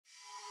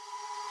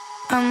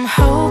I'm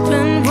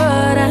hoping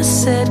what I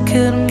said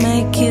could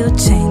make you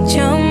change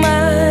your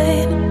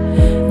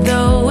mind,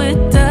 though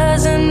it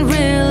doesn't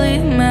really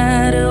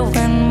matter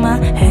when my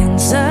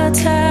hands are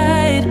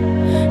tied.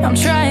 I'm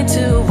trying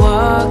to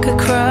walk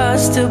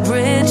across the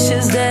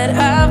bridges that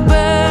I've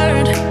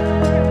burned.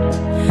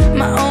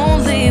 My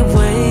only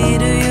way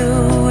to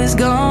you is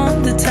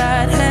gone, the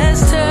tide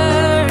has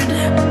turned.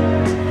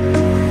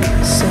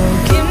 So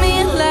give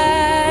me a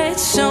light,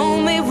 show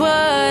me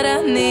what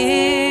I need.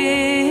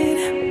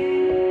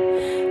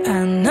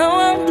 I know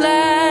I'm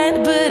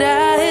blind, but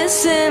I hear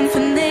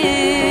symphonies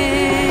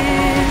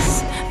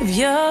of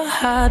your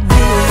heartbeat.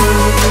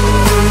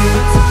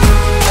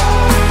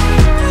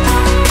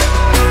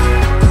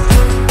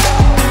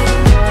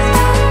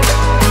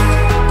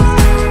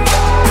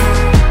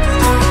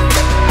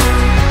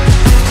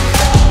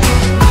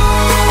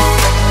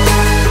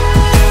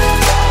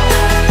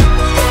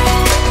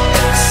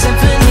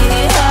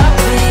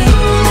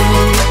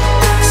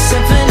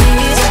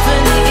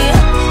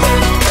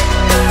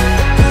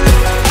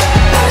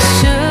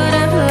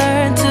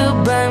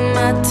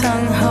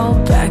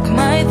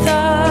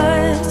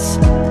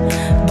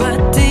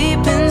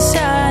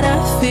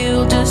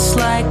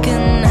 Like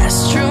an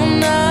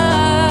astronaut,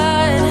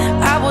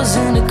 I was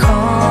in the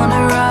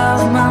corner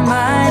of my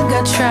mind,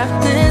 got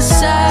trapped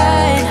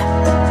inside.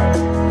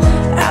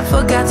 I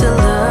forgot to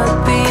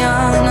look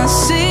beyond, I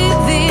see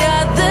the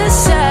other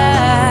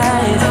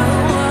side.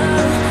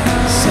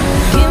 So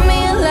give me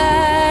a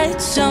light,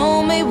 show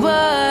me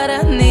what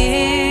I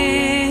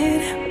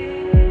need.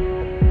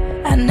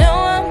 I know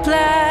I'm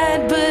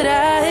blind, but I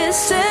hear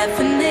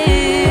symphonies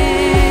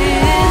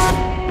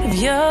of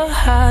your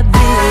heartbeat.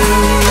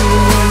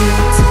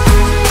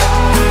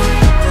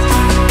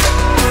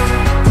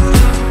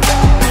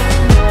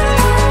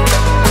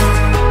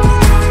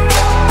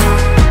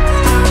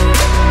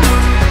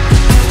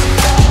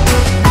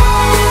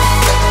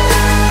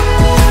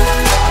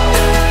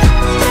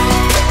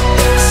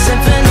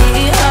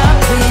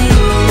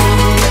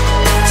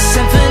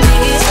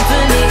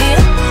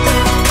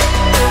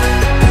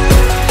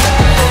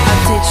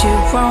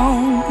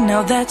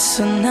 Now that's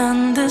an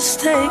understatement.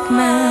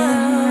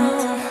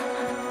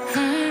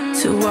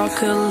 To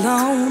walk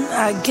alone,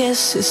 I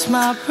guess it's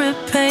my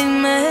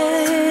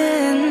repayment.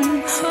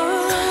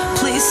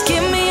 Please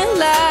give me